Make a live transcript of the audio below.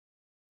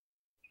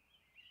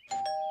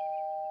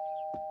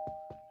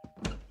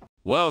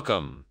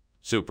Welcome,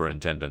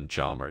 Superintendent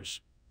Chalmers.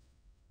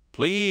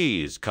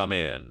 Please come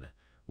in.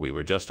 We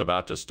were just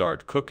about to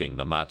start cooking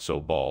the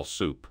matzo ball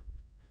soup.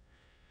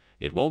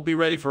 It won't be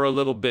ready for a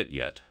little bit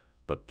yet,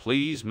 but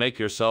please make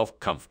yourself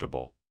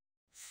comfortable.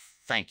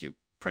 Thank you,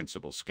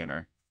 Principal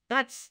Skinner.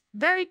 That's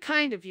very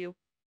kind of you.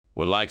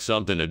 Would like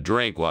something to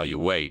drink while you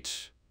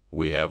wait.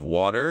 We have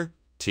water,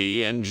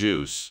 tea, and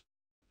juice.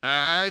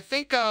 I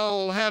think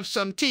I'll have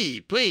some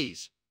tea,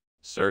 please.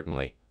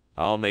 Certainly.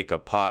 I'll make a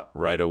pot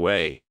right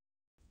away.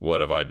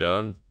 What have I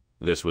done?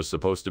 This was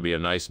supposed to be a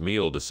nice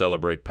meal to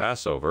celebrate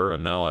Passover,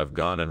 and now I've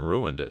gone and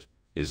ruined it.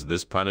 Is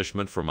this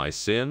punishment for my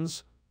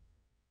sins?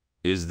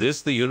 Is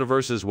this the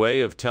universe's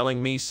way of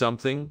telling me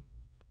something?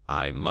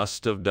 I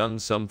must have done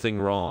something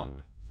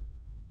wrong.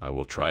 I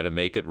will try to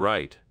make it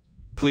right.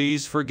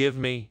 Please forgive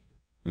me.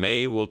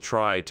 May will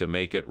try to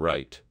make it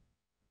right.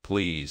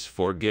 Please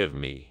forgive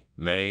me.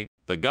 May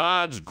the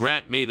gods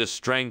grant me the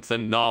strength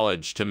and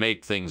knowledge to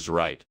make things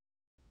right.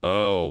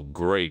 Oh,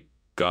 great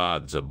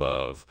gods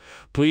above,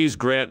 please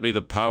grant me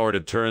the power to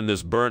turn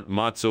this burnt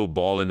matzo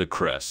ball into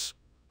cress.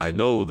 I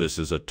know this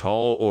is a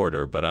tall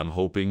order, but I'm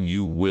hoping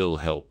you will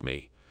help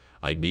me.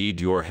 I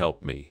need your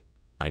help me.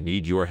 I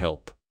need your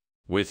help.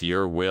 With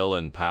your will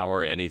and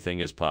power, anything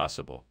is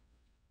possible.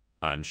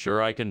 I'm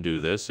sure I can do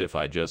this if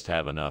I just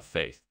have enough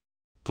faith.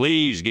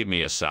 Please give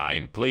me a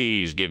sign.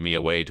 Please give me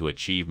a way to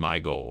achieve my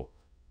goal.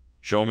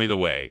 Show me the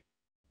way.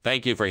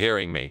 Thank you for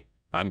hearing me.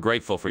 I'm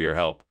grateful for your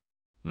help.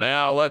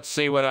 Now let's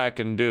see what I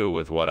can do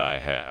with what I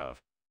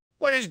have.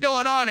 What is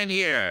going on in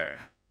here?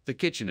 The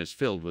kitchen is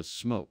filled with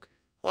smoke.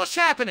 What's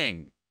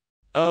happening?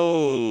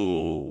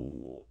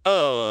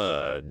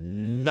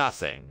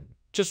 Nothing.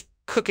 Just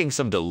cooking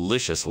some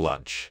delicious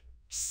lunch.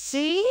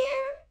 See?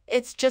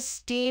 It's just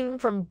steam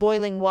from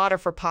boiling water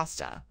for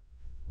pasta.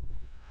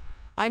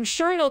 I'm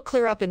sure it'll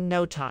clear up in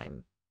no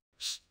time.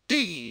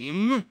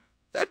 Steam?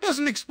 That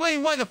doesn't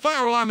explain why the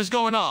fire alarm is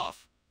going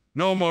off.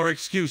 No more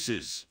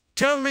excuses.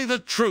 Tell me the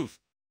truth.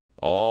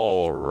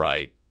 All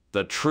right.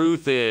 The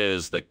truth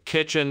is the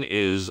kitchen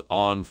is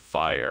on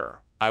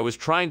fire. I was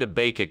trying to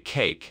bake a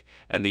cake,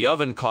 and the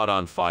oven caught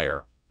on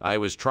fire. I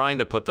was trying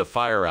to put the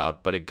fire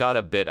out, but it got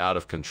a bit out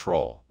of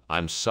control.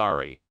 I'm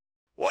sorry.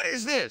 What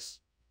is this?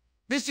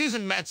 This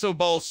isn't matzo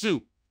ball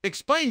soup.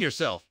 Explain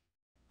yourself.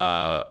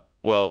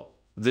 Well,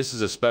 this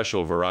is a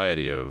special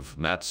variety of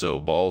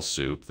matzo ball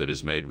soup that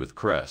is made with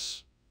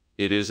cress.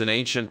 It is an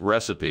ancient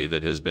recipe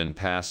that has been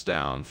passed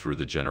down through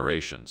the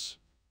generations.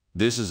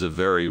 This is a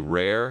very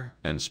rare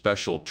and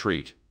special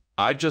treat.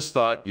 I just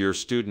thought your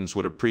students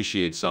would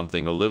appreciate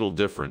something a little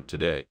different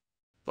today.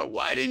 But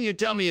why didn't you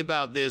tell me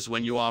about this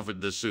when you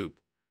offered the soup?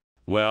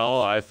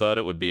 Well, I thought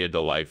it would be a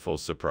delightful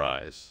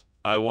surprise.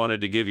 I wanted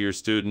to give your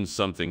students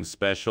something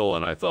special,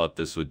 and I thought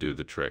this would do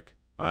the trick.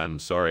 I'm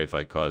sorry if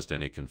I caused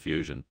any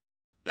confusion.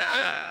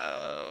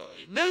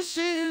 This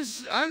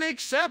is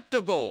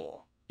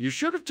unacceptable. You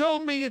should have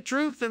told me the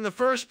truth in the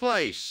first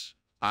place.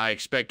 I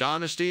expect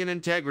honesty and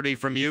integrity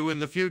from you in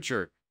the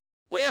future.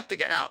 We have to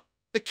get out.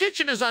 The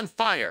kitchen is on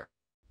fire.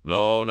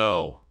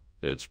 No.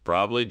 It's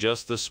probably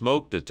just the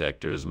smoke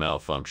detectors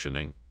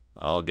malfunctioning.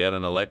 I'll get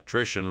an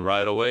electrician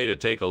right away to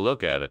take a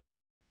look at it.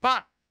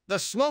 But the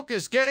smoke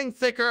is getting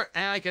thicker,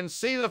 and I can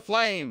see the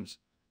flames.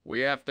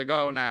 We have to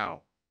go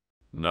now.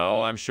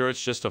 No, I'm sure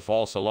it's just a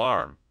false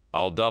alarm.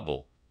 I'll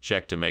double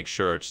check to make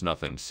sure it's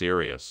nothing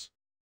serious.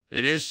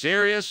 It is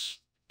serious.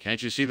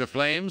 Can't you see the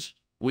flames?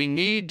 We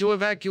need to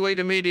evacuate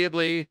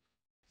immediately.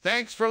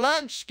 Thanks for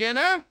lunch,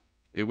 Skinner.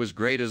 It was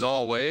great as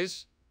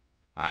always.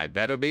 I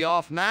better be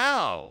off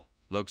now.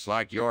 Looks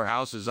like your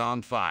house is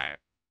on fire.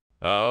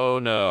 Oh,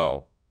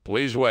 no.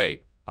 Please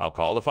wait. I'll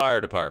call the fire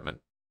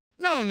department.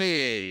 No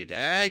need.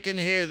 I can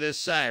hear the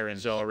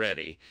sirens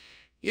already.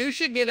 You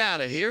should get out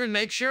of here and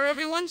make sure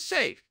everyone's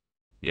safe.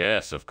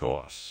 Yes, of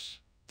course.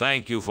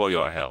 Thank you for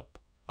your help.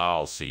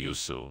 I'll see you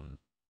soon.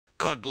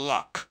 Good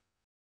luck.